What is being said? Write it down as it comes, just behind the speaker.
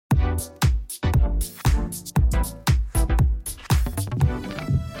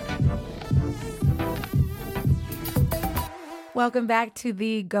Welcome back to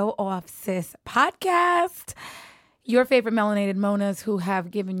the Go Off Sis podcast. Your favorite melanated monas who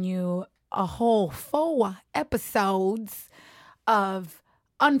have given you a whole 4 episodes of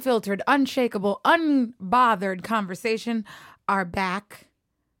unfiltered, unshakable, unbothered conversation are back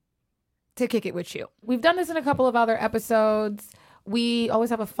to kick it with you. We've done this in a couple of other episodes. We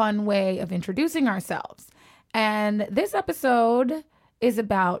always have a fun way of introducing ourselves. And this episode is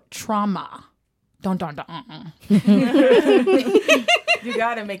about trauma. Dun, dun, dun. You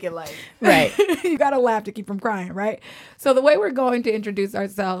gotta make it light. Right. You gotta laugh to keep from crying, right? So the way we're going to introduce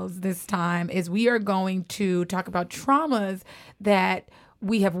ourselves this time is we are going to talk about traumas that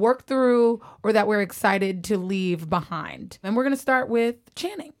we have worked through or that we're excited to leave behind. And we're going to start with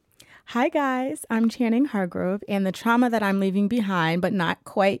Channing. Hi, guys. I'm Channing Hargrove, and the trauma that I'm leaving behind, but not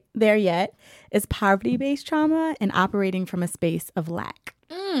quite there yet, is poverty-based trauma and operating from a space of lack.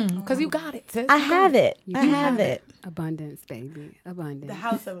 Because you got it, sis. I have it. I have it. Abundance, baby. Abundance. The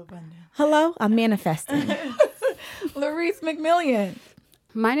house of abundance. Hello? I'm manifesting. Larice McMillian.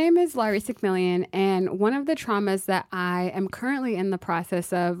 My name is Larice McMillian, and one of the traumas that I am currently in the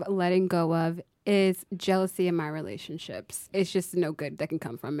process of letting go of is jealousy in my relationships. It's just no good that can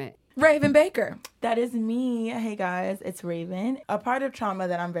come from it. Raven Baker. That is me. Hey guys, it's Raven. A part of trauma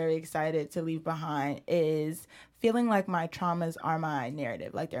that I'm very excited to leave behind is feeling like my traumas are my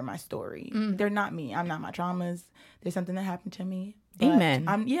narrative, like they're my story. They're not me. I'm not my traumas. There's something that happened to me. Amen.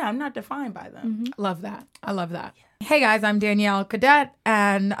 I'm not defined by them. Love that. I love that. Hey guys, I'm Danielle Cadet,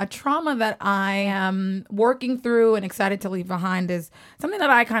 and a trauma that I am working through and excited to leave behind is something that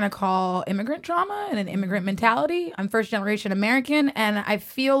I kind of call immigrant trauma and an immigrant mentality. I'm first generation American, and I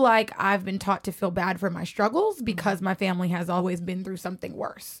feel like I've been taught to feel bad for my struggles because my family has always been through something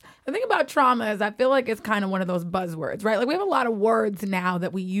worse. The thing about trauma is I feel like it's kind of one of those buzzwords, right? Like we have a lot of words now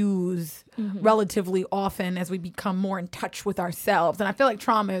that we use relatively often as we become more in touch with ourselves. And I feel like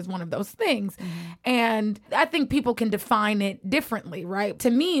trauma is one of those things. And I think people can define it differently, right? To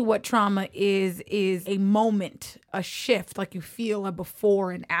me, what trauma is a moment, a shift, like you feel a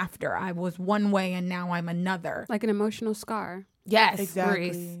before and after. I was one way and now I'm another. Like an emotional scar. Yes, Exactly.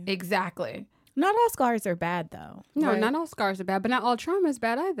 Reese. Exactly. Not all scars are bad, though. No, Right. not all scars are bad, but not all trauma is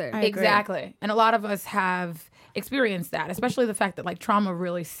bad either. I agree. Exactly. And a lot of us have experienced that, especially the fact that like trauma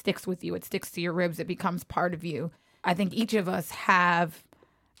really sticks with you. It sticks to your ribs. It becomes part of you. I think each of us have,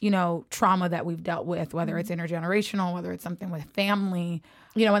 trauma that we've dealt with, whether it's intergenerational, whether it's something with family,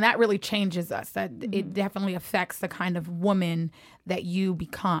 and that really changes us. That it definitely affects the kind of woman that you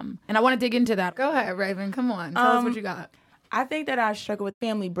become. And I want to dig into that. Go ahead, Raven. Come on. Tell us what you got. I think that I struggle with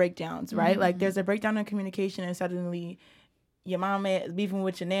family breakdowns, right? Like there's a breakdown in communication and suddenly your mom is beefing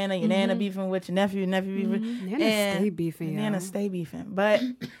with your nana beefing with your nephew beefing. Nana stay beefing, Nana y'all. stay beefing. But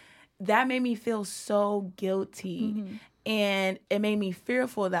that made me feel so guilty. And it made me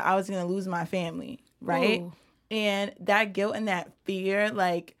fearful that I was going to lose my family, right? Ooh. And that guilt and that fear,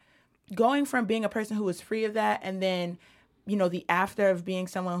 like going from being a person who was free of that and then the after of being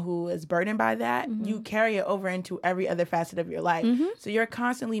someone who is burdened by that, you carry it over into every other facet of your life. So you're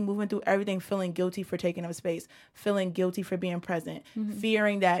constantly moving through everything, feeling guilty for taking up space, feeling guilty for being present,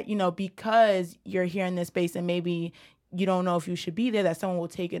 fearing that, because you're here in this space and maybe you don't know if you should be there, that someone will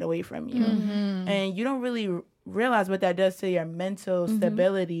take it away from you. And you don't really realize what that does to your mental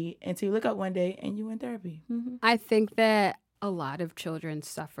stability until you look up one day and you in therapy. I think that a lot of children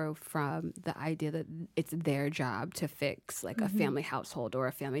suffer from the idea that it's their job to fix like a family household or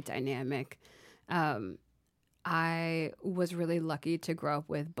a family dynamic. I was really lucky to grow up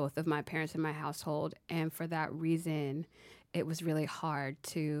with both of my parents in my household. And for that reason, it was really hard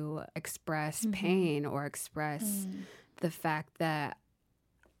to express pain or express the fact that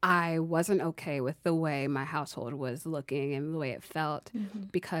I wasn't okay with the way my household was looking and the way it felt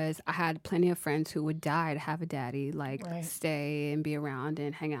because I had plenty of friends who would die to have a daddy, stay and be around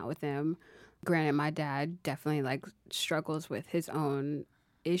and hang out with them. Granted, my dad definitely struggles with his own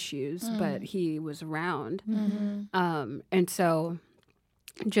issues, but he was around. And so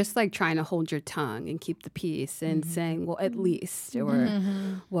just trying to hold your tongue and keep the peace and saying, well, at least, or,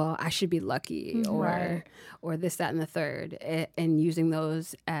 well, I should be lucky, or this, that, and the third, and using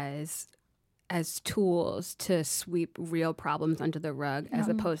those as tools to sweep real problems under the rug as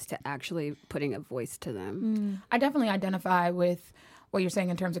opposed to actually putting a voice to them. I definitely identify with what you're saying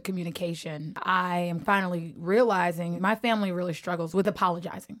in terms of communication. I am finally realizing my family really struggles with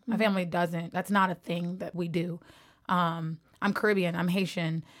apologizing. My family doesn't. That's not a thing that we do. I'm Caribbean, I'm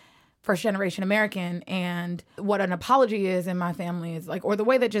Haitian. first generation American, and what an apology is in my family is like, or the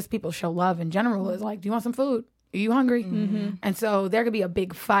way that just people show love in general is like, do you want some food? Are you hungry? And so there could be a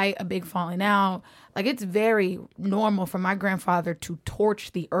big fight, a big falling out. Like, it's very normal for my grandfather to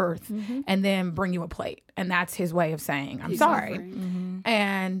torch the earth and then bring you a plate. And that's his way of saying, I'm sorry.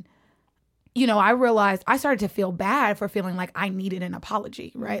 And, you know, I realized I started to feel bad for feeling like I needed an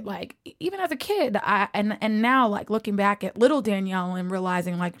apology, right? Like, even as a kid, and now, like, looking back at little Danielle and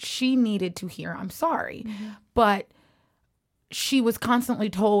realizing, like, she needed to hear I'm sorry. But she was constantly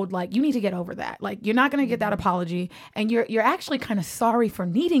told, like, you need to get over that. Like, you're not going to get that apology. And you're actually kind of sorry for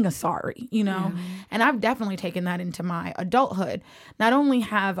needing a sorry, you know? And I've definitely taken that into my adulthood. Not only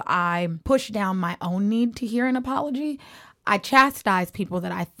have I pushed down my own need to hear an apology, I chastise people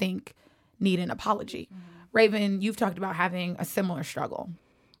that I think need an apology. Raven, you've talked about having a similar struggle.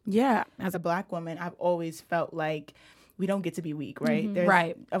 Yeah. As a Black woman, I've always felt like we don't get to be weak, right?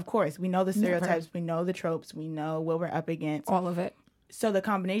 Right. Of course, we know the stereotypes, we know the tropes, we know what we're up against. All of it. So the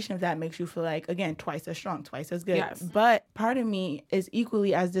combination of that makes you feel like, again, twice as strong, twice as good. Yes. But part of me is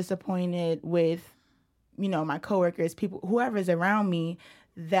equally as disappointed with, you know, my coworkers, people, whoever's around me,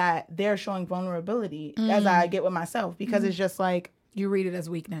 that they're showing vulnerability as I get with myself, because it's just like, You read it as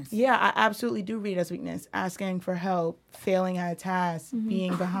weakness. yeah, I absolutely do read it as weakness. Asking for help, failing at a task,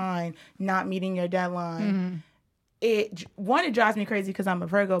 being behind, not meeting your deadline. It drives me crazy because I'm a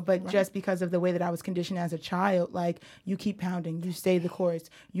Virgo, but just because of the way that I was conditioned as a child, like, you keep pounding, you stay the course,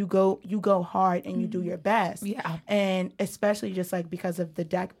 you go hard and you do your best. Yeah. And especially just like because of the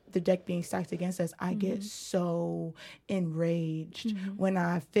deck being stacked against us, I get so enraged when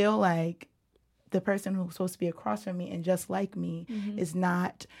I feel like the person who's supposed to be across from me and just like me is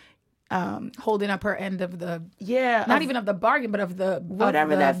not Holding up her end of the, yeah, not even of the bargain, but of the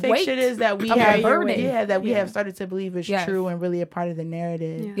whatever of the that fake weight shit is that we of the have, burden. that we have started to believe is Yes. true and really a part of the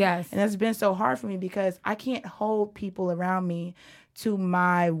narrative. Yes. And that's been so hard for me because I can't hold people around me to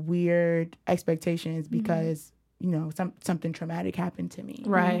my weird expectations because, you know, something traumatic happened to me.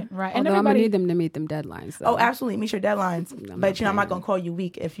 Right, right. And Although I'm gonna everybody, need them to meet them deadlines. Though. Oh, absolutely. Meet your deadlines. But, you know, I'm not playing. going to call you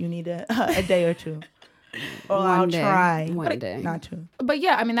weak if you need a day or two. Or One I'll day. try. One day. Not to. but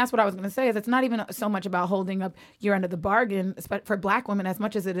yeah, I mean, that's what I was going to say is it's not even so much about holding up your end of the bargain for Black women as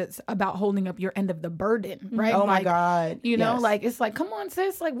much as it is about holding up your end of the burden, right? Oh, my Like, God. You know, Yes. like, it's like, come on,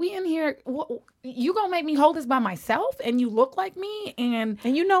 sis, like, we in here, you gonna make me hold this by myself and you look like me and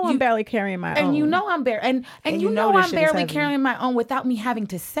And I'm barely carrying my own. and you know I'm and you know this I'm shit is barely heavy. carrying my own without me having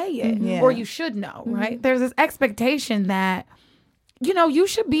to say it, Yeah. or you should know, right? There's this expectation that, you know, you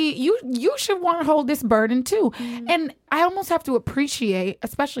should be you should want to hold this burden too. And I almost have to appreciate,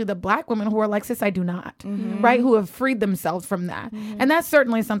 especially the Black women who are like, sis, I do not, right? Who have freed themselves from that. And that's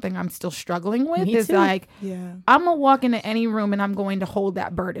certainly something I'm still struggling with. Me Is too. like, Yeah. I'm gonna walk into any room and I'm going to hold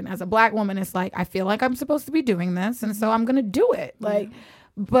that burden. As a Black woman, it's like, I feel like I'm supposed to be doing this, and so I'm gonna do it. Like,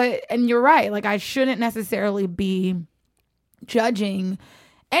 and you're right. Like, I shouldn't necessarily be judging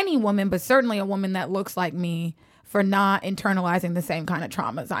any woman, but certainly a woman that looks like me, for not internalizing the same kind of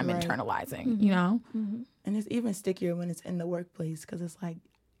traumas I'm internalizing, you know? And it's even stickier when it's in the workplace because it's like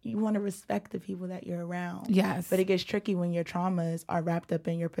you want to respect the people that you're around. Yes. But it gets tricky when your traumas are wrapped up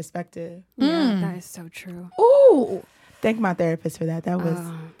in your perspective. Yeah, that is so true. Ooh. Thank my therapist for that. That was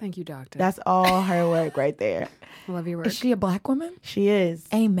Thank you, doctor. that's all her work right there. I love your work. Is she a Black woman? She is.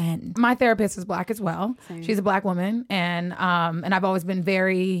 Amen. My therapist is Black as well. Same. She's a Black woman, and I've always been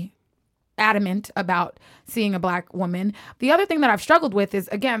very adamant about seeing a Black woman. The other thing that I've struggled with is,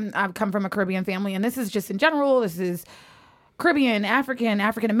 again, I've come from a Caribbean family, and this is just in general. This is Caribbean, African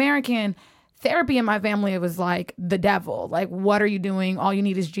American. Therapy in my family, it was like the devil. Like, what are you doing? All you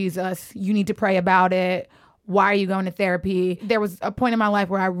need is Jesus. You need to pray about it. Why are you going to therapy? There was a point in my life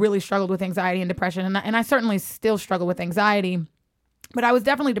where I really struggled with anxiety and depression, and I certainly still struggle with anxiety, but I was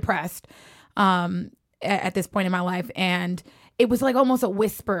definitely depressed at this point in my life, and it was like almost a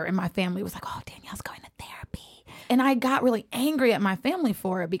whisper in my family. It was like, oh, Danielle's going to therapy. And I got really angry at my family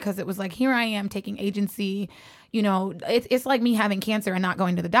for it because it was like, here I am taking agency. You know, it's like me having cancer and not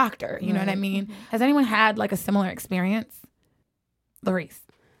going to the doctor. You know what I mean? Has anyone had like a similar experience? Larice.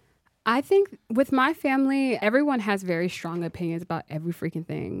 I think with my family, everyone has very strong opinions about every freaking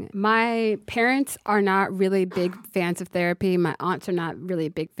thing. My parents are not really big fans of therapy. My aunts are not really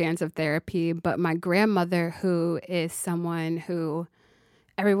big fans of therapy. But my grandmother, who is someone who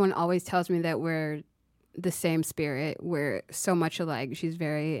everyone always tells me that we're the same spirit. We're so much alike. She's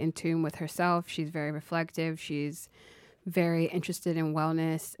very in tune with herself. She's very reflective. She's very interested in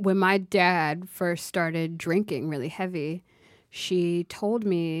wellness. When my dad first started drinking really heavy, she told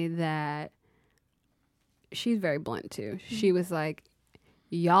me that she's very blunt too. She was like,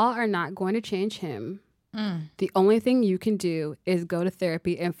 y'all are not going to change him. The only thing you can do is go to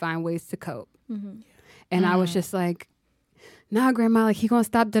therapy and find ways to cope. And I was just like, nah, grandma, like he gonna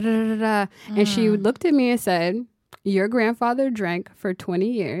stop, da da da da. And she looked at me and said, your grandfather drank for 20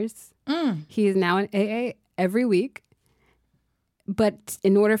 years. He is now in AA every week. But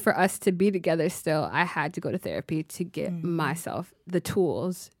in order for us to be together still, I had to go to therapy to get myself the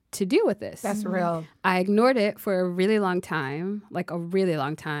tools to deal with this. That's real. I ignored it for a really long time, like a really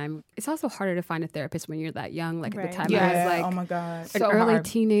long time. It's also harder to find a therapist when you're that young. Like at the time I was like oh my God. an So early hard.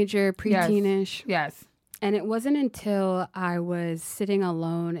 teenager, preteenish. Yes. And it wasn't until I was sitting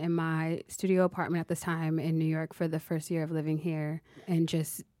alone in my studio apartment at this time in New York for the first year of living here and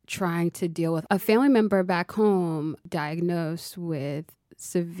just trying to deal with a family member back home diagnosed with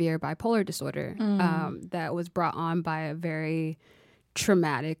severe bipolar disorder that was brought on by a very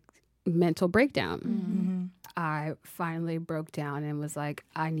traumatic mental breakdown. I finally broke down and was like,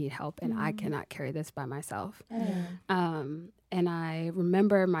 I need help and I cannot carry this by myself. And I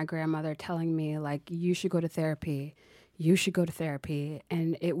remember my grandmother telling me, like, you should go to therapy. You should go to therapy.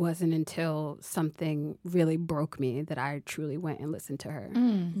 And it wasn't until something really broke me that I truly went and listened to her.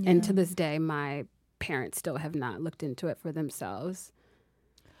 And to this day, my parents still have not looked into it for themselves.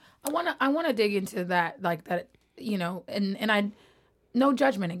 I wanna dig into that, like that, you know, and I no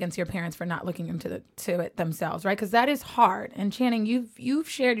judgment against your parents for not looking into it themselves, right? Because that is hard. And Channing, you've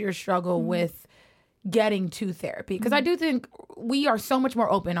shared your struggle with getting to therapy, because I do think we are so much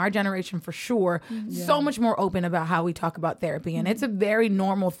more open, our generation for sure, so much more open about how we talk about therapy, and it's a very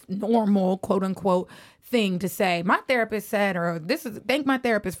normal quote unquote thing to say. My therapist said, or thank my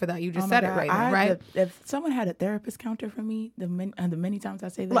therapist for that. You just said it right there, right? If someone had a therapist counter for me, the many times I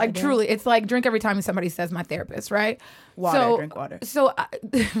say that, like truly, it's like drink every time somebody says my therapist, right? Drink water. So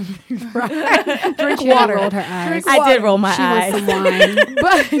Right. drink She water. rolled her eyes. I did roll my She eyes. wants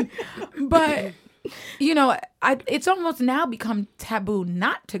some wine. but you know, it's almost now become taboo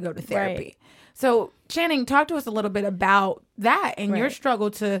not to go to therapy. Right. So Channing, talk to us a little bit about that and your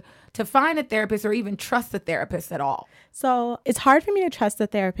struggle to find a therapist or even trust a therapist at all. So it's hard for me to trust the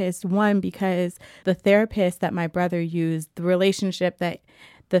therapist, one, because the therapist that my brother used, the relationship that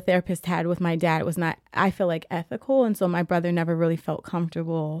the therapist had with my dad was not, I feel like, ethical. And so my brother never really felt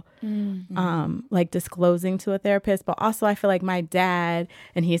comfortable like disclosing to a therapist. But also I feel like my dad,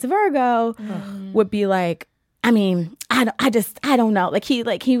 and he's a Virgo, would be like, I mean, I don't know. Like he,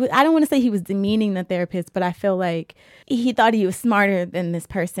 I don't want to say he was demeaning the therapist, but I feel like he thought he was smarter than this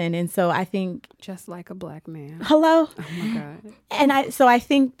person. And so I think, Just like a black man. hello? Oh my God. And I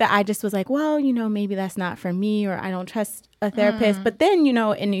think that I just was like, well, you know, maybe that's not for me, or I don't trust a therapist. But then, you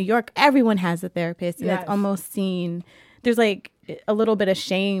know, in New York, everyone has a therapist, and it's almost seen, there's like a little bit of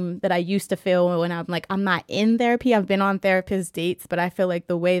shame that I used to feel when I'm like, I'm not in therapy. I've been on therapist dates, but I feel like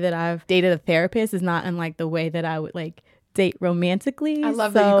the way that I've dated a therapist is not unlike the way that I would like date romantically. I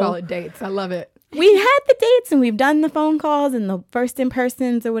love that you call it dates. I love it. We had the dates and we've done the phone calls and the first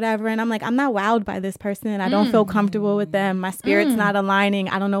in-persons or whatever. And I'm like, I'm not wowed by this person. I don't feel comfortable with them. My spirit's not aligning.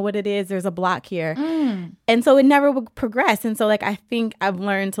 I don't know what it is. There's a block here. And so it never would progress. And so like, I think I've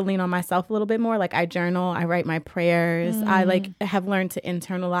learned to lean on myself a little bit more. Like I journal, I write my prayers. I like have learned to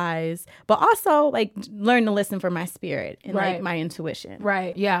internalize, but also like learn to listen for my spirit and like my intuition.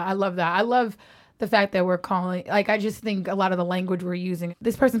 Right. Yeah, I love that. I love the fact that we're calling, like, I just think a lot of the language we're using,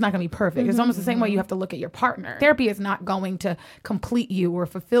 this person's not going to be perfect. It's almost the same way you have to look at your partner. Therapy is not going to complete you or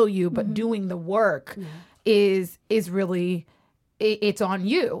fulfill you, but doing the work is really, it's on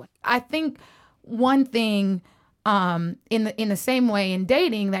you. I think one thing in the same way in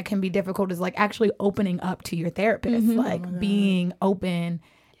dating that can be difficult is like actually opening up to your therapist, like being open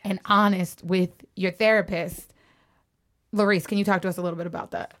and honest with your therapist. Larice, can you talk to us a little bit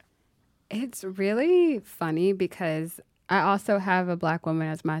about that? It's really funny because I also have a black woman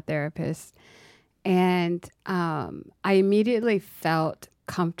as my therapist. And I immediately felt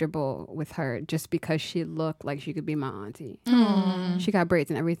comfortable with her just because she looked like she could be my auntie. She got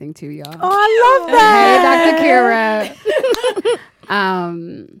braids and everything too, y'all. Oh, I love that. Hey, Dr.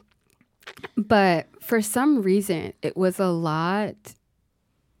 Kira. But for some reason, it was a lot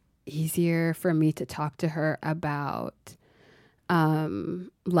easier for me to talk to her about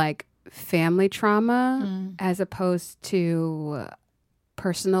like family trauma as opposed to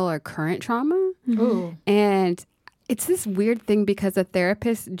personal or current trauma. Ooh. And it's this weird thing because a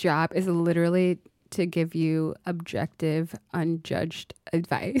therapist's job is literally to give you objective, unjudged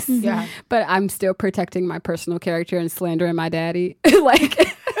advice. Yeah. But I'm still protecting my personal character and slandering my daddy. Like,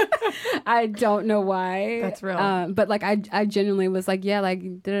 I don't know why. That's real. But like I genuinely was like, yeah,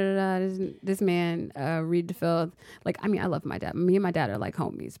 like this man Reed DeField. Like, I mean, I love my dad. Me and my dad are like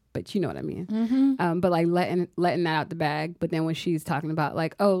homies, but you know what I mean. Mm-hmm. But like letting that out the bag. But then when she's talking about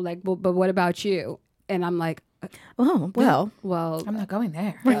like, oh, like, well, but what about you? And I'm like, Oh, well. I'm not going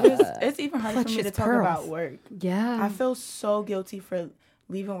there. It's even harder for me Clutches to talk pearls. about work. yeah. I feel so guilty for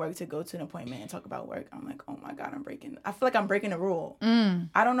leaving work to go to an appointment and talk about work. I'm like, oh my God, I feel like I'm breaking a rule.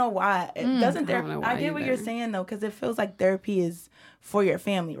 I don't know why. It doesn't I don't know why I get what you're either. saying though, because it feels like therapy is for your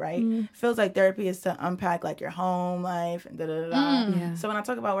family, right? It feels like therapy is to unpack like your home life and Yeah. So when I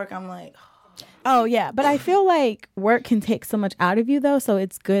talk about work, I'm like, Oh, yeah. But I feel like work can take so much out of you, though. So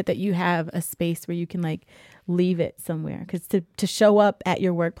it's good that you have a space where you can like leave it somewhere. Because to show up at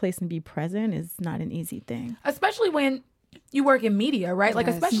your workplace and be present is not an easy thing. Especially when you work in media, right? Like,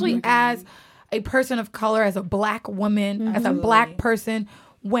 Yes. especially as a person of color, as a black woman, as a black person,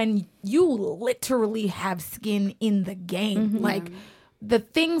 when you literally have skin in the game, like the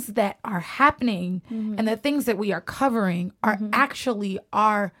things that are happening and the things that we are covering are actually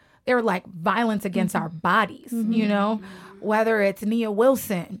they're like violence against our bodies, you know, whether it's Nia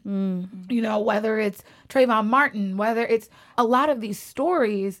Wilson, you know, whether it's Trayvon Martin, whether it's a lot of these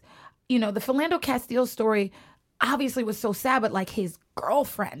stories, you know, the Philando Castile story obviously was so sad, but like his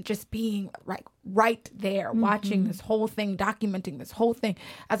girlfriend just being like right there watching this whole thing, documenting this whole thing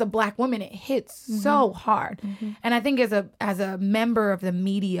as a black woman, it hits so hard. And I think as a member of the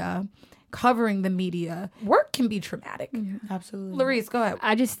media, covering the media, work can be traumatic. absolutely. Larice, go ahead.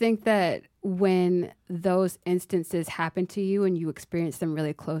 I just think that when those instances happen to you and you experience them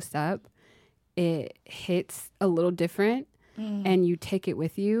really close up, it hits a little different and you take it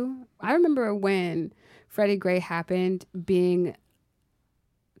with you. I remember when Freddie Gray happened, being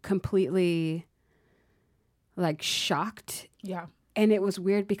completely like shocked. Yeah. And it was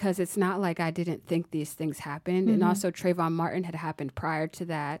weird because it's not like I didn't think these things happened. And also Trayvon Martin had happened prior to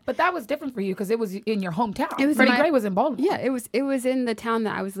that. But that was different for you because it was in your hometown. It was Freddie in my- Gray was in Baltimore. Yeah, it was in the town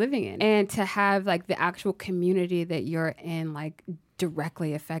that I was living in. And to have like the actual community that you're in like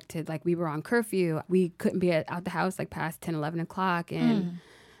directly affected. Like we were on curfew. We couldn't be out the house like past 10, 11 o'clock. And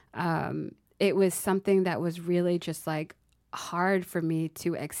it was something that was really just like hard for me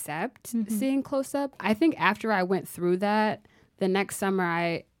to accept seeing close up. I think after I went through that, the next summer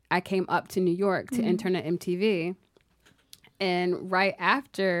I came up to New York to intern at MTV. And right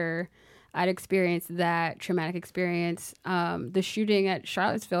after I'd experienced that traumatic experience, the shooting at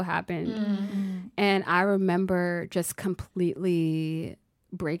Charlottesville happened. And I remember just completely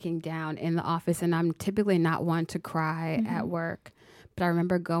breaking down in the office. And I'm typically not one to cry at work. But I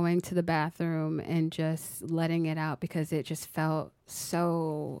remember going to the bathroom and just letting it out because it just felt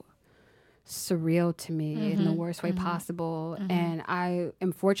so surreal to me in the worst way possible. And I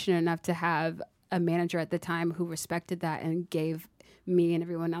am fortunate enough to have a manager at the time who respected that and gave me and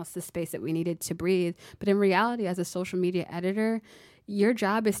everyone else the space that we needed to breathe. But in reality, as a social media editor, your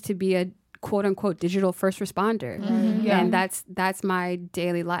job is to be a quote unquote digital first responder. Yeah. And that's my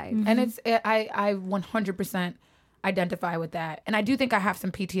daily life. And I 100% identify with that. And I do think I have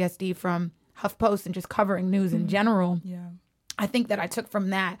some PTSD from HuffPost and just covering news in general. Yeah. I think that I took from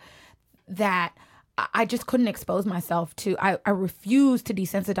that I just couldn't expose myself to, I refuse to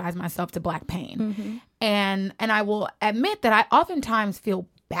desensitize myself to Black pain. And I will admit that I oftentimes feel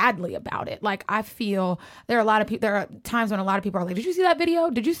badly about it. Like I feel there are times when a lot of people are like, did you see that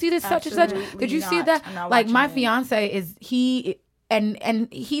video? Did you see this such and such? Did you see that? I'm not Like my watching it. fiance is, and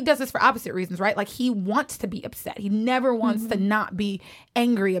he does this for opposite reasons, right? Like he wants to be upset. He never wants to not be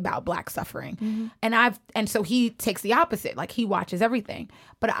angry about Black suffering. And so he takes the opposite. Like he watches everything.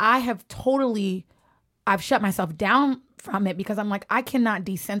 But I've shut myself down from it because I'm like, I cannot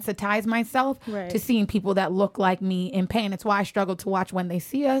desensitize myself Right. to seeing people that look like me in pain. It's why I struggle to watch When They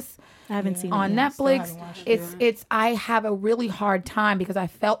See Us I haven't seen on it yet. Netflix. haven't watched it. It's I have a really hard time because I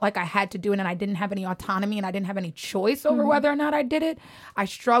felt like I had to do it and I didn't have any autonomy and I didn't have any choice over whether or not I did it. I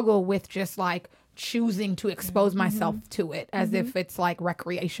struggle with just like choosing to expose myself to it as if it's like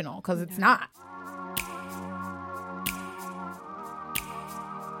recreational, because it's not.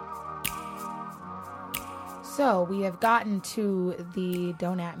 So we have gotten to the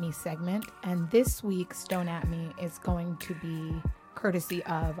Don't At Me segment, and this week's Don't At Me is going to be courtesy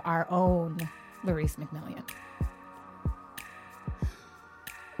of our own Larice McMillian.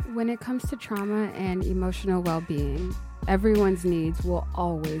 When it comes to trauma and emotional well-being, everyone's needs will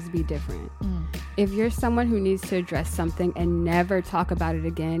always be different. If you're someone who needs to address something and never talk about it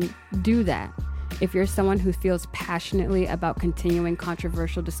again, do that. If you're someone who feels passionately about continuing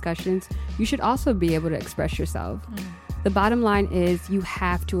controversial discussions, you should also be able to express yourself. The bottom line is you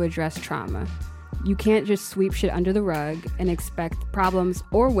have to address trauma. You can't just sweep shit under the rug and expect problems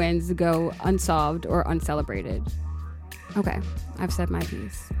or wins to go unsolved or uncelebrated. Okay, I've said my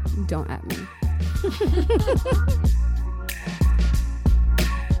piece. Don't at me.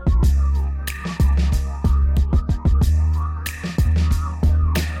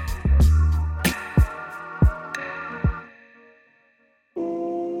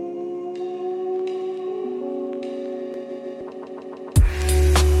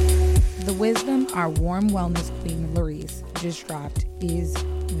 The wisdom our warm wellness queen, Larice, just dropped is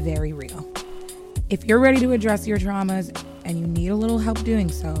very real. If you're ready to address your traumas and you need a little help doing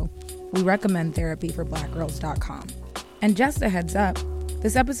so, we recommend therapy for blackgirls.com. And just a heads up,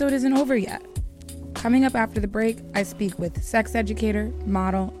 this episode isn't over yet. Coming up after the break, I speak with sex educator,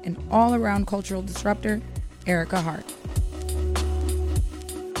 model, and all-around cultural disruptor, Erica Hart.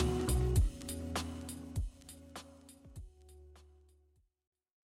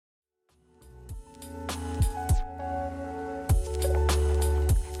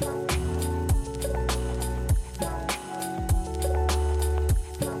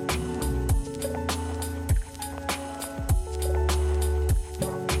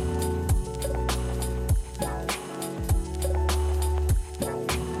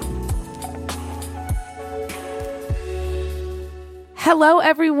 Hello,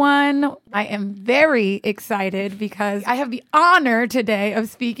 everyone. I am very excited because I have the honor today of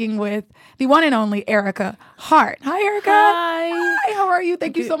speaking with the one and only Erica Hart. Hi, Erica. Hi. How are you?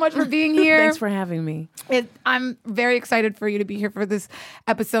 Thank you so much for being here. Thanks for having me. I'm very excited for you to be here for this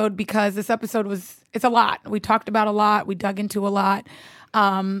episode because this episode it's a lot. We talked about a lot. We dug into a lot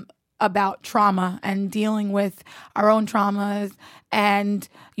about trauma and dealing with our own traumas and,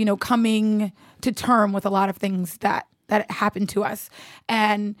 coming to term with a lot of things that happened to us.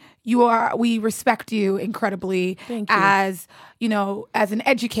 And we respect you incredibly as an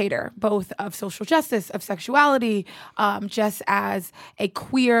educator, both of social justice, of sexuality, just as a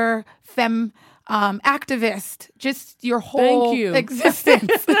queer femme activist, just your whole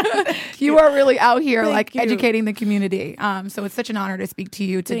existence. You are really out here educating the community. So it's such an honor to speak to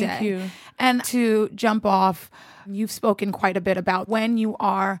you today. Thank you. And to jump off, you've spoken quite a bit about when you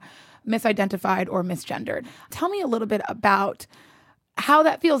are misidentified or misgendered. Tell me a little bit about how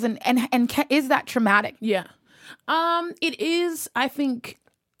that feels and is that traumatic? Yeah. It is, I think,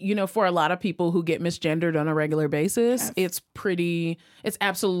 for a lot of people who get misgendered on a regular basis, Yes. it's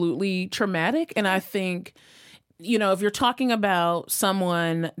absolutely traumatic. And I think, if you're talking about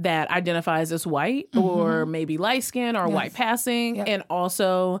someone that identifies as white or maybe light skin or white passing and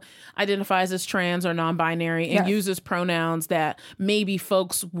also identifies as trans or non-binary and uses pronouns that maybe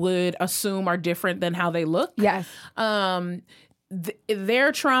folks would assume are different than how they look. Yes.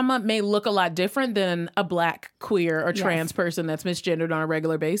 Their trauma may look a lot different than a Black, queer, or trans person that's misgendered on a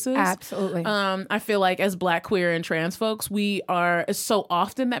regular basis. Absolutely. I feel like as Black, queer, and trans folks, it's so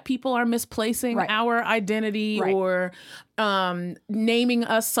often that people are misplacing our identity or naming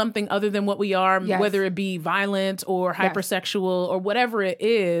us something other than what we are, whether it be violent or hypersexual or whatever it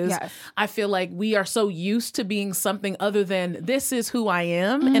is. Yes. I feel like we are so used to being something other than this is who I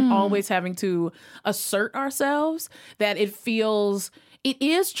am and always having to assert ourselves that it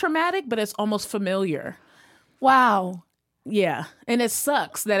is traumatic, but it's almost familiar. Wow. Yeah. And it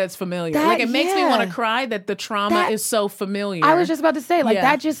sucks that it's familiar. It makes me want to cry that the trauma is so familiar. I was just about to say,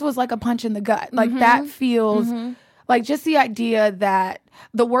 that just was like a punch in the gut. That feels like just the idea that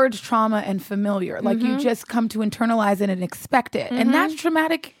the words trauma and familiar, you just come to internalize it and expect it. And that's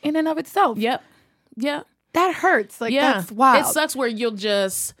traumatic in and of itself. Yep. Yeah. That hurts. That's wild. It sucks where you'll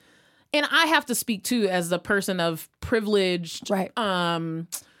just, and I have to speak too as the person of privileged, Right.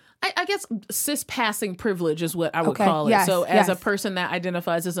 I guess cis-passing privilege is what I would Okay. call it. Yes. So as a Yes. person that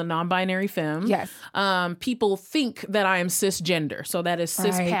identifies as a non-binary femme, Yes. People think that I am cisgender. So that is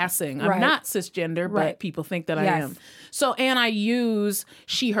cis-passing. I'm Right. not cisgender, Right. but people think that I Yes. am. So, and I use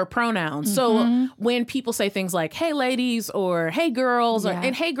she, her pronouns. So when people say things like, hey, ladies, or hey, girls,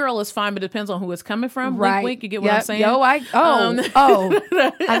 and hey, girl is fine, but it depends on who it's coming from. Right. Wink, wink, you get what I'm saying? I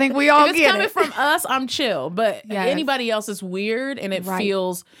think we all if it's get coming it. from us, I'm chill. But Yes. anybody else is weird, and it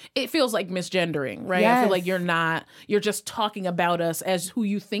feels like misgendering, right? I Yes. feel like you're just talking about us as who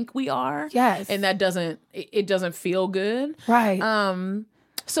you think we are. Yes. And that doesn't feel good. Right.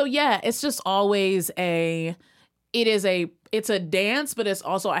 So yeah, it's just always it's a dance, but it's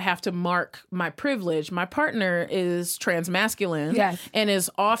also, I have to mark my privilege. My partner is transmasculine and is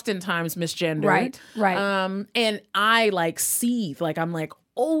oftentimes misgendered. Right. And I seethe. I'm like,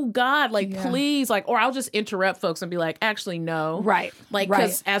 oh God, like, Yeah. please, like, or I'll just interrupt folks and be like, actually, no. Right. Like, Right.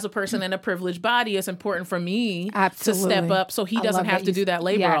 because as a person in a privileged body, it's important for me Absolutely. to step up so he I doesn't love have that to you- do that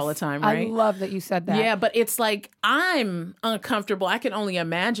labor Yes. all the time, right? I love that you said that. Yeah, but it's like I'm uncomfortable. I can only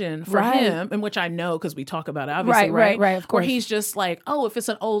imagine for Right. him, and which I know because we talk about it, obviously, Right, of Where course. he's just like, oh, if it's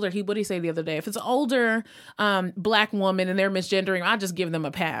an older, what did he say the other day? If it's an older Black woman and they're misgendering, I just give them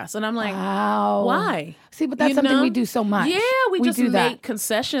a pass. And I'm like, Wow. why? See, but that's You something know? we do so much. Yeah, we just do that. make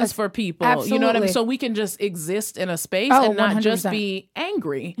concessions for people. You know what I Absolutely. mean? So we can just exist in a space Oh, and not just 100%. be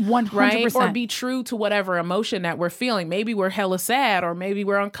angry. 100%. Right? Or be true to whatever emotion that we're feeling. Maybe we're hella sad or maybe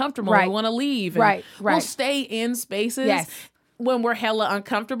we're uncomfortable and Right. we want to leave. And Right. We'll stay in spaces Yes. when we're hella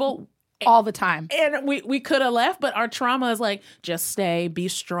uncomfortable. all the time. And we could have left, but our trauma is like, just stay, be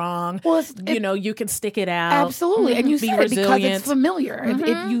strong. Well, you can stick it out. Absolutely. And you Be said it because resilient. it's familiar.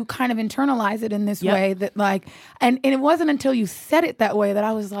 If you kind of internalize it in this way that like, and it wasn't until you said it that way that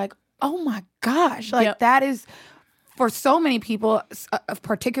I was like, oh my gosh, like that is for so many people,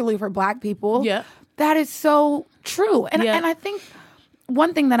 particularly for Black people, that is so true. And and I think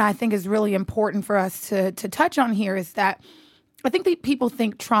one thing that I think is really important for us to touch on here is that I think that people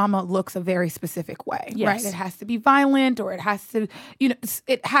think trauma looks a very specific way, right? It has to be violent or it has to,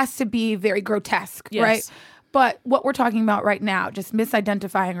 it has to be very grotesque, right? But what we're talking about right now, just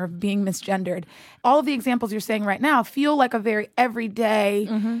misidentifying or being misgendered, all of the examples you're saying right now feel like a very everyday,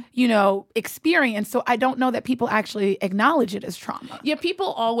 experience. So I don't know that people actually acknowledge it as trauma. Yeah, people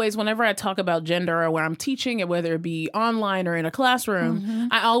always, whenever I talk about gender or where I'm teaching it, whether it be online or in a classroom,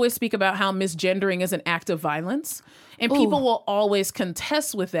 I always speak about how misgendering is an act of violence. And people will always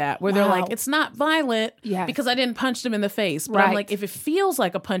contest with that, where they're like, it's not violent because I didn't punch them in the face. But I'm like, if it feels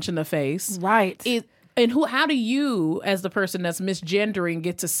like a punch in the face, how do you, as the person that's misgendering,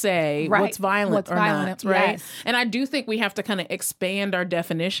 get to say what's violent or not, right? Yes. And I do think we have to kind of expand our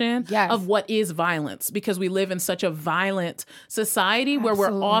definition of what is violence, because we live in such a violent society where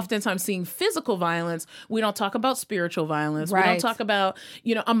we're oftentimes seeing physical violence. We don't talk about spiritual violence. We don't talk about,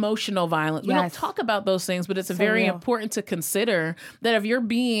 emotional violence. We don't talk about those things, but it's very important to consider that if you're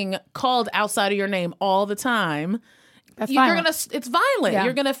being called outside of your name all the time, it's violent. Yeah.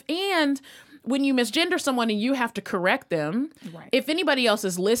 You're going to, and when you misgender someone and you have to correct them, if anybody else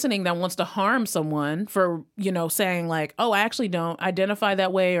is listening that wants to harm someone for, saying like, oh, I actually don't identify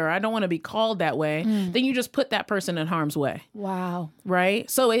that way or I don't want to be called that way, then you just put that person in harm's way. Wow. Right?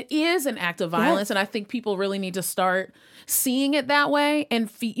 So it is an act of violence. And I think people really need to start seeing it that way and,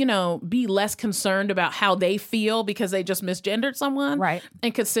 be less concerned about how they feel because they just misgendered someone. Right.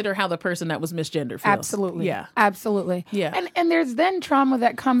 And consider how the person that was misgendered feels. Absolutely. Yeah. Absolutely. Yeah. And there's then trauma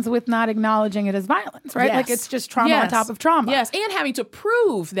that comes with not acknowledging it as violence, right? Yes. Like it's just trauma on top of trauma. Yes, and having to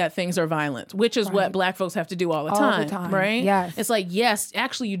prove that things are violent, which is what Black folks have to do all the time, right? Yes. It's like, yes,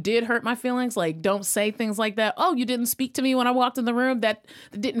 actually you did hurt my feelings. Like, don't say things like that. Oh, you didn't speak to me when I walked in the room. That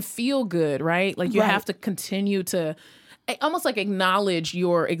didn't feel good, right? Like you have to continue to almost like acknowledge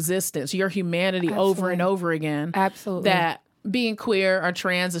your existence, your humanity over and over again. Absolutely. That being queer or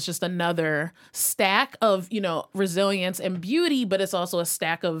trans is just another stack of, resilience and beauty, but it's also a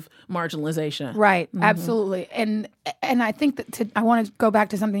stack of marginalization. Right. Absolutely. And I think that I want to go back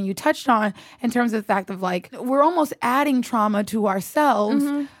to something you touched on in terms of the fact of like, we're almost adding trauma to ourselves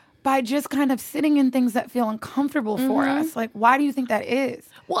by just kind of sitting in things that feel uncomfortable for us. Like, why do you think that is?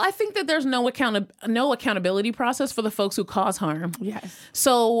 Well, I think that there's no accountability process for the folks who cause harm. Yes.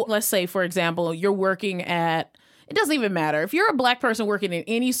 So let's say, for example, you're working at, it doesn't even matter. If you're a Black person working in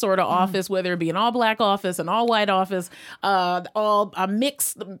any sort of office, whether it be an all-Black office, an all-white office, a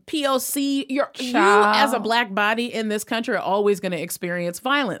mixed POC, you as a Black body in this country are always going to experience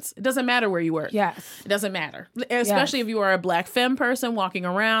violence. It doesn't matter where you work. Yes. It doesn't matter. Especially if you are a Black femme person walking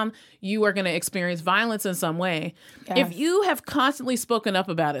around, you are going to experience violence in some way. Yes. If you have constantly spoken up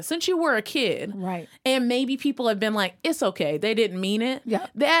about it since you were a kid, Right. and maybe people have been like, it's okay, they didn't mean it,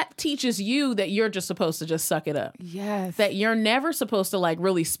 that teaches you that you're just supposed to just suck it up. Yes. That you're never supposed to like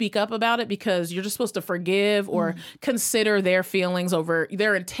really speak up about it because you're just supposed to forgive or consider their feelings over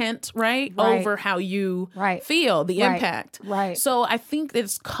their intent, right? Over how you feel, the impact. Right. So I think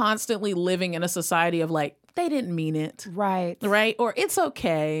it's constantly living in a society of like, they didn't mean it. Right. Right? Or it's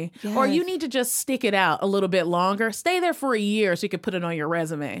okay. Or you need to just stick it out a little bit longer. Stay there for a year so you can put it on your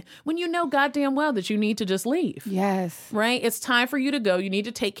resume when you know goddamn well that you need to just leave. Yes. Right? It's time for you to go. You need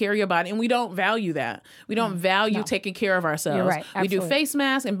to take care of your body. And we don't value that. We don't value taking care of ourselves. You're right. We do Absolutely. face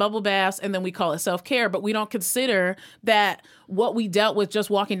masks and bubble baths and then we call it self-care, but we don't consider that what we dealt with just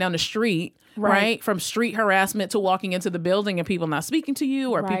walking down the street, right? From street harassment to walking into the building and people not speaking to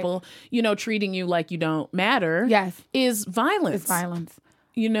you or people, treating you like you don't matter. Yes. Is violence. It's violence.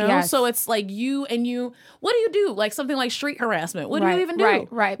 You know, Yes. so it's like you, what do you do? Like something like street harassment. What do Right, you even do?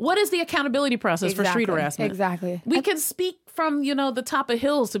 right. What is the accountability process for street harassment? Exactly. We can speak from, the top of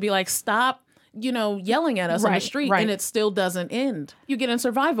hills to be like, stop, yelling at us on the Right, street, right. and it still doesn't end. You get in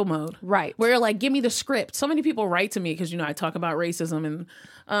survival mode. Right. Where you're like, give me the script. So many people write to me because, I talk about racism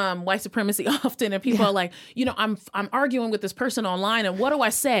and white supremacy often. And people are like, I'm arguing with this person online, and what do I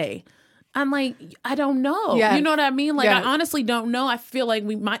say? I'm like, I don't know. Yes. You know what I mean? Like, Yes. I honestly don't know. I feel like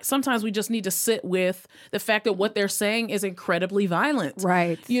sometimes we just need to sit with the fact that what they're saying is incredibly violent.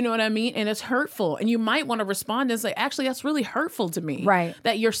 Right. You know what I mean? And it's hurtful. And you might want to respond and say, actually, that's really hurtful to me. Right.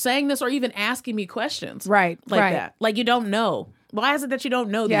 That you're saying this or even asking me questions. Right, Like right. that. Like you don't know. Why is it that you don't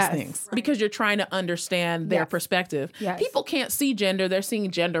know Yes. these things? Because you're trying to understand their Yes. perspective. Yes. People can't see gender. They're seeing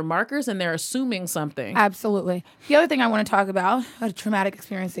gender markers and they're assuming something. Absolutely. The other thing I want to talk about, a traumatic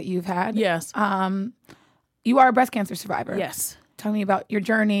experience that you've had. Yes. You are a breast cancer survivor. Yes. Tell me about your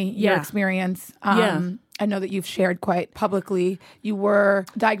journey, your Yeah. experience. Yeah. I know that you've shared quite publicly. You were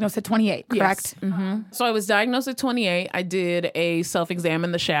diagnosed at 28, correct? Yes. So I was diagnosed at 28. I did a self-exam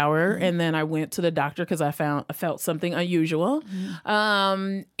in the shower, and then I went to the doctor because I felt something unusual.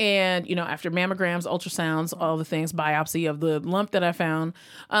 And after mammograms, ultrasounds, all the things, biopsy of the lump that I found,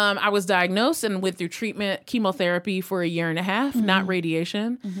 I was diagnosed and went through treatment, chemotherapy for a year and a half, not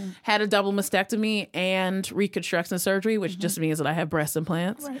radiation. Had a double mastectomy and reconstruction surgery, which just means that I have breast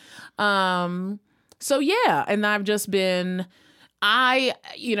implants. Right. So yeah, and I've just been, as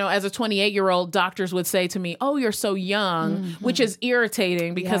a 28-year-old, doctors would say to me, "Oh, you're so young," which is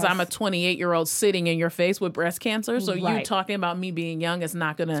irritating because Yes. I'm a 28-year-old sitting in your face with breast cancer. So you Right. talking about me being young is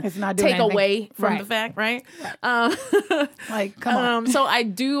not gonna It's not doing take anything. away from Right. the fact, right? Like, come on. So I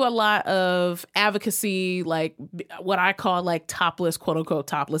do a lot of advocacy, like what I call like topless, quote unquote,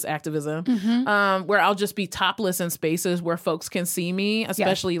 topless activism, where I'll just be topless in spaces where folks can see me,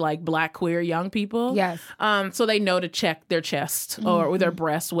 especially like Black queer young people. Yes. So they know to check their chest or their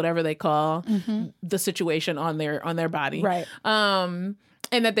breast, whatever they call the situation on their body. Right.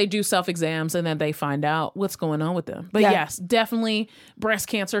 And that they do self-exams and then they find out what's going on with them. But Yeah. yes, definitely breast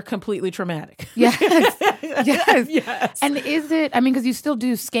cancer, completely traumatic. Yes. Yes. Yes. And is it, because you still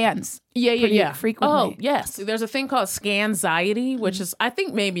do scans. pretty frequently. Oh, yes. There's a thing called scanxiety, which is, I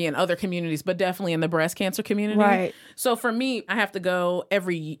think, maybe in other communities, but definitely in the breast cancer community. Right. So for me, I have to go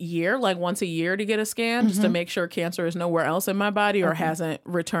every year, like once a year, to get a scan just to make sure cancer is nowhere else in my body or hasn't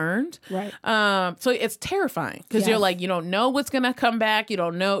returned. Right. So it's terrifying because you're Yes. like, you don't know what's going to come back. You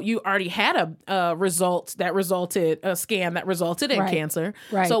don't know. You already had a scan that resulted in Right. cancer.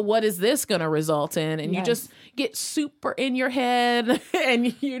 Right. So what is this going to result in? And you Yes. just get super in your head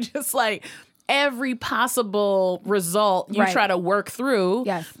and you just like every possible result you Right. try to work through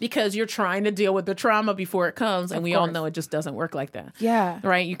Yes. because you're trying to deal with the trauma before it comes. And we all course. know it just doesn't work like that. Yeah.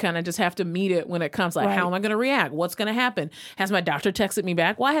 Right. You kind of just have to meet it when it comes. Like, Right. how am I going to react? What's going to happen? Has my doctor texted me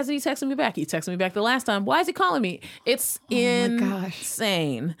back? Why hasn't he texted me back? He texted me back the last time. Why is he calling me? It's my gosh.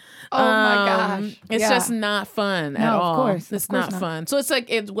 insane. Oh my gosh. It's Yeah. just not fun at No, of all. course. It's Of course not not. fun. So it's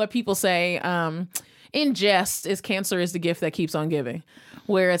like what people say in jest is cancer is the gift that keeps on giving.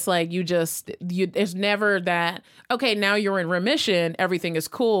 Where it's like there's never that, okay, now you're in remission, everything is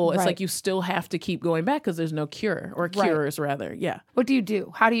cool. It's Right. like you still have to keep going back because there's no cure or cures rather. Yeah. What do you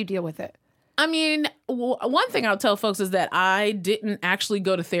do? How do you deal with it? I mean, one thing I'll tell folks is that I didn't actually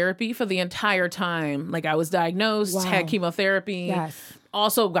go to therapy for the entire time. Like I was diagnosed, Wow. had chemotherapy, Yes.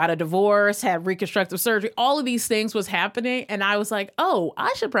 also got a divorce, had reconstructive surgery. All of these things was happening. And I was like, oh,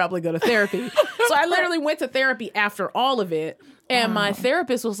 I should probably go to therapy. So I literally went to therapy after all of it. And my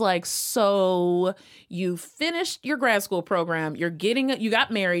therapist was like, so you finished your grad school program, you got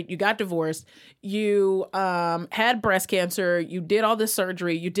married, you got divorced, you had breast cancer, you did all this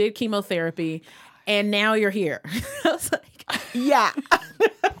surgery, you did chemotherapy, and now you're here. I was like, yeah.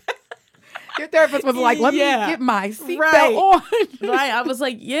 Your therapist was like, let Yeah. me get my seatbelt Right. on. Right. I was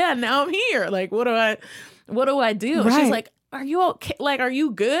like, yeah, now I'm here. Like, what do I do? Right. She's like, are you okay? Like, are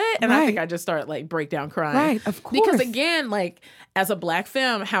you good? And I Right. think I just started like break down crying. Right, of Because course. again, like as a Black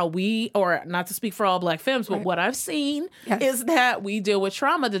femme, or not to speak for all Black femmes, but what I've seen Yes. is that we deal with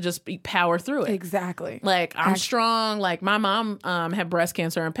trauma to just power through it. Exactly. Like I'm strong. Like my mom had breast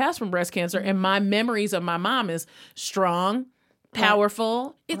cancer and passed from breast cancer, and my memories of my mom is strong,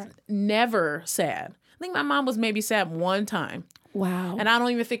 powerful. It's never sad. I think my mom was maybe sad one time. Wow. And I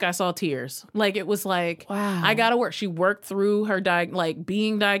don't even think I saw tears. Like it was like, Wow. I gotta work. She worked through her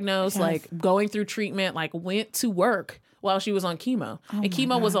being diagnosed, like going through treatment, like went to work while she was on chemo. And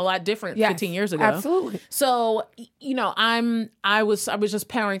chemo was a lot different Yes, 15 years ago. absolutely. So, I was just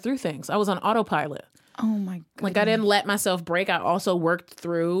powering through things. I was on autopilot. Oh my God. Like I didn't let myself break. I also worked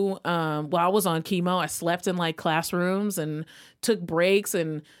through, while I was on chemo, I slept in like classrooms and took breaks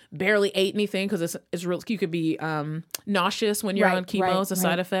and barely ate anything because it's real. You could be nauseous when you're on chemo as a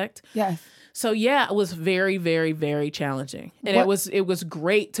side effect. Yes. So yeah, it was very, very, very challenging. And it was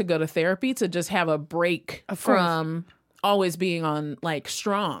great to go to therapy to just have a break from always being on like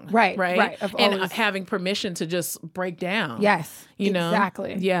strong. Right. And having permission to just break down. Yes. You know?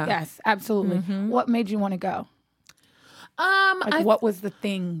 Exactly. Yeah. Yes, absolutely. What made you want to go? What was the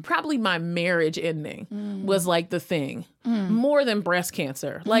thing? Probably my marriage ending was like the thing more than breast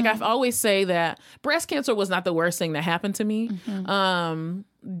cancer. Like I've always say that breast cancer was not the worst thing that happened to me.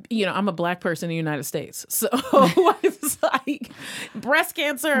 You know, I'm a Black person in the United States. So it's like breast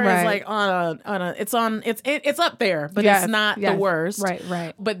cancer is like it's up there, but it's not the worst.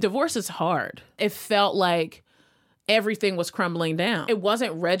 Right. But divorce is hard. It felt like everything was crumbling down. It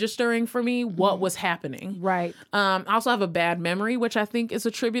wasn't registering for me what was happening. Right. I also have a bad memory, which I think is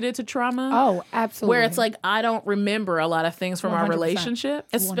attributed to trauma. Oh, absolutely. Where it's like, I don't remember a lot of things from our 100%. relationship,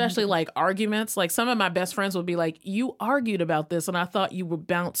 especially like arguments. Like some of my best friends would be like, you argued about this and I thought you would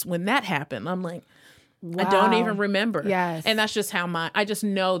bounce when that happened. I'm like, I don't even remember. Yes. And that's just how I just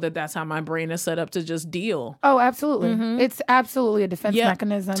know that that's how my brain is set up to just deal. Oh, absolutely. It's absolutely a defense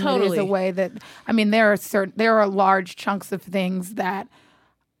mechanism. Totally. It is a way that, I mean, there are large chunks of things that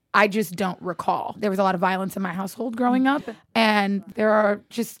I just don't recall. There was a lot of violence in my household growing up, and there are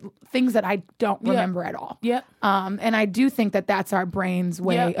just things that I don't remember at all. Yep. And I do think that that's our brain's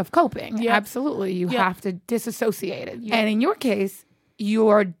way of coping. Yep. Absolutely. You have to disassociate it. And in your case,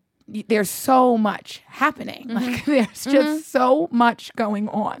 there's so much happening. Like there's just so much going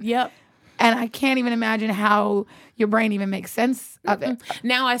on. Yep. And I can't even imagine how your brain even makes sense of it.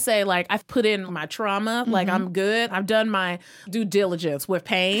 Now I say, like, I've put in my trauma. Like, I'm good. I've done my due diligence with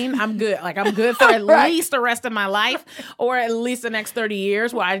pain. I'm good. Like, I'm good for at least the rest of my life or at least the next 30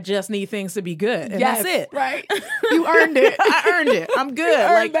 years where I just need things to be good. And that's it. Right. You earned it. I earned it. I'm good.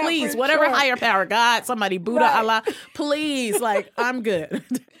 Like, that please, for whatever sure. higher power, God, somebody, Buddha, Allah, please, like, I'm good.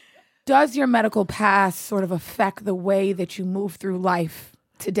 Does your medical past sort of affect the way that you move through life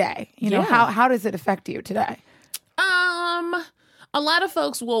today? You know, how does it affect you today? A lot of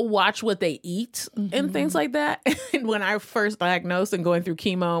folks will watch what they eat and things like that. And when I first diagnosed and going through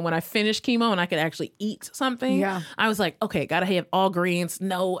chemo, and when I finished chemo and I could actually eat something, I was like, okay, gotta have all greens,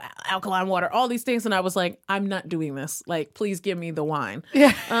 no alkaline water, all these things. And I was like, I'm not doing this. Like, please give me the wine.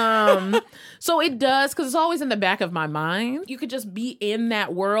 Yeah. So it does, because it's always in the back of my mind. You could just be in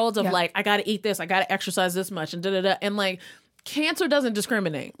that world of like, I gotta eat this, I gotta exercise this much, and da-da-da. And like, cancer doesn't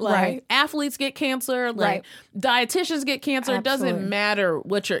discriminate. Like athletes get cancer, like dietitians get cancer. Absolutely. It doesn't matter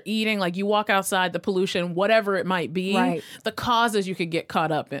what you're eating. Like you walk outside, the pollution, whatever it might be, the causes you could get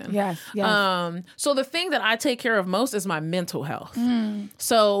caught up in. Yes. So the thing that I take care of most is my mental health.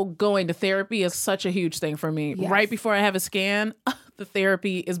 So going to therapy is such a huge thing for me. Right before I have a scan, the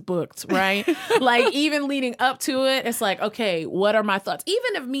therapy is booked, right? Like even leading up to it, it's like, okay, what are my thoughts?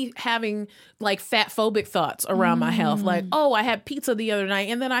 Even of me having like fat phobic thoughts around my health, like, oh, I had pizza the other night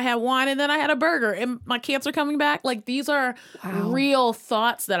and then I had wine and then I had a burger and my cancer coming back. Like these are real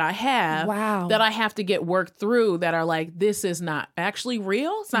thoughts that I have that I have to get worked through that are like, this is not actually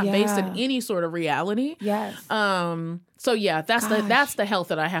real. It's not based in any sort of reality. Yes. So yeah, that's the health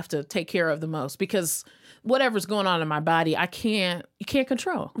that I have to take care of the most, because whatever's going on in my body, you can't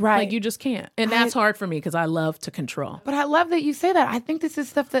control. Right. Like you just can't. And that's hard for me because I love to control. But I love that you say that. I think this is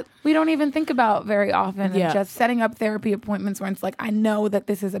stuff that we don't even think about very often. And just setting up therapy appointments where it's like, I know that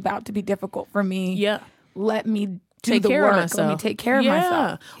this is about to be difficult for me. Yeah. Let me take care of myself. Let me take care of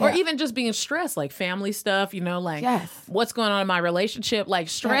myself. Or even just being stressed, like family stuff, you know, like what's going on in my relationship. Like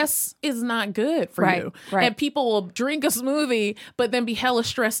stress is not good for you. Right. And people will drink a smoothie, but then be hella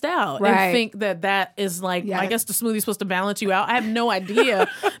stressed out and think that is like, I guess the smoothie's supposed to balance you out. I have no idea.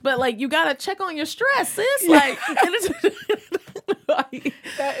 But like, you got to check on your stress, sis. Like,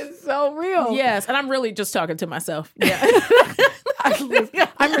 that is so real. Yes. And I'm really just talking to myself. Yeah.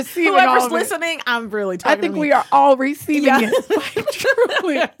 I'm receiving Whoever's all of listening, it. I'm really talking I think to we are all receiving it. Like,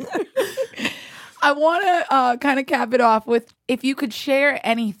 truly. I want to kind of cap it off with, if you could share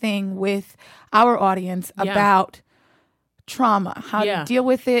anything with our audience about trauma, how to deal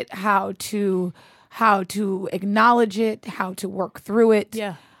with it, how to acknowledge it, how to work through it.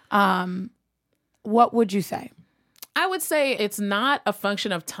 Yeah. What would you say? I would say it's not a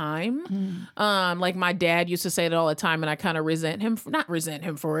function of time. Like my dad used to say it all the time, and I kind of not resent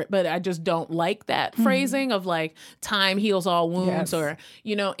him for it, but I just don't like that phrasing of like time heals all wounds, or,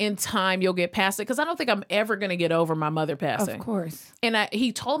 you know, in time you'll get past it. Because I don't think I'm ever going to get over my mother passing. Of course. And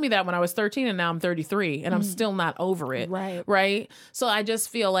he told me that when I was 13, and now I'm 33, and I'm still not over it. Right. So I just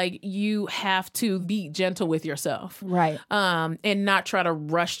feel like you have to be gentle with yourself. Right. And not try to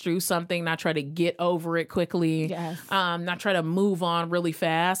rush through something, not try to get over it quickly. Yes. Not try to move on really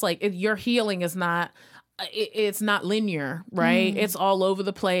fast. Like your healing is not, it's not linear, right? It's all over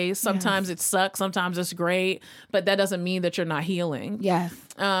the place. Sometimes it sucks, sometimes it's great, but that doesn't mean that you're not healing. Yes.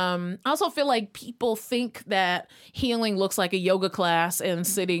 I also feel like people think that healing looks like a yoga class and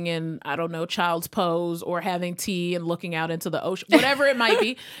sitting in, I don't know, child's pose or having tea and looking out into the ocean, whatever it might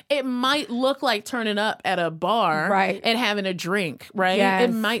be. It might look like turning up at a bar and having a drink, right? Yes.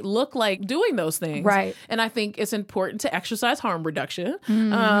 It might look like doing those things. Right. And I think it's important to exercise harm reduction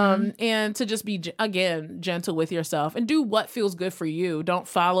and to just be, again, gentle with yourself and do what feels good for you. Don't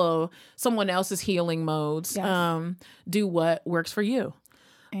follow someone else's healing modes. Yes. Do what works for you.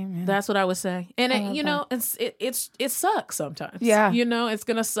 Amen. That's what I would say. And it sucks sometimes. Yeah. You know, it's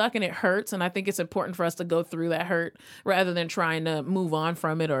going to suck and it hurts. And I think it's important for us to go through that hurt rather than trying to move on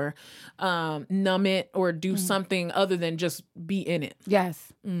from it or numb it or do something other than just be in it.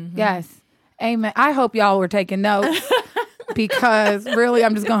 Yes. Yes. Amen. I hope y'all were taking notes. Because really,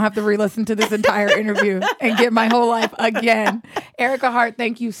 I'm just going to have to re-listen to this entire interview and get my whole life again. Erica Hart,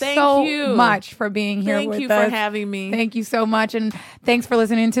 thank you so much for being here with us. Thank you for having me. Thank you so much. And thanks for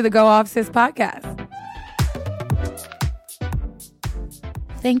listening to the Go Off Sis podcast.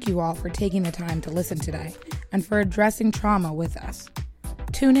 Thank you all for taking the time to listen today and for addressing trauma with us.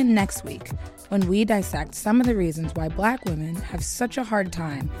 Tune in next week when we dissect some of the reasons why Black women have such a hard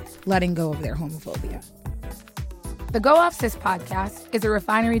time letting go of their homophobia. The Go Off Sis podcast is a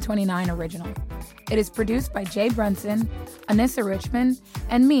Refinery 29 original. It is produced by Jay Brunson, Anissa Richmond,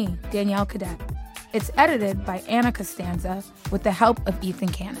 and me, Danielle Cadet. It's edited by Anna Costanza with the help of Ethan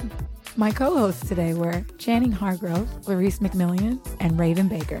Cannon. My co-hosts today were Channing Hargrove, Larice McMillian, and Raven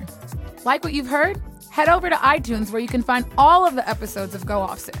Baker. Like what you've heard? Head over to iTunes where you can find all of the episodes of Go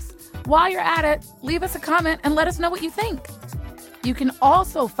Off Sis. While you're at it, leave us a comment and let us know what you think. You can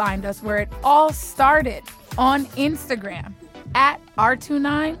also find us where it all started, on Instagram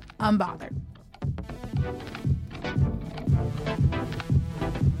 @R29Unbothered.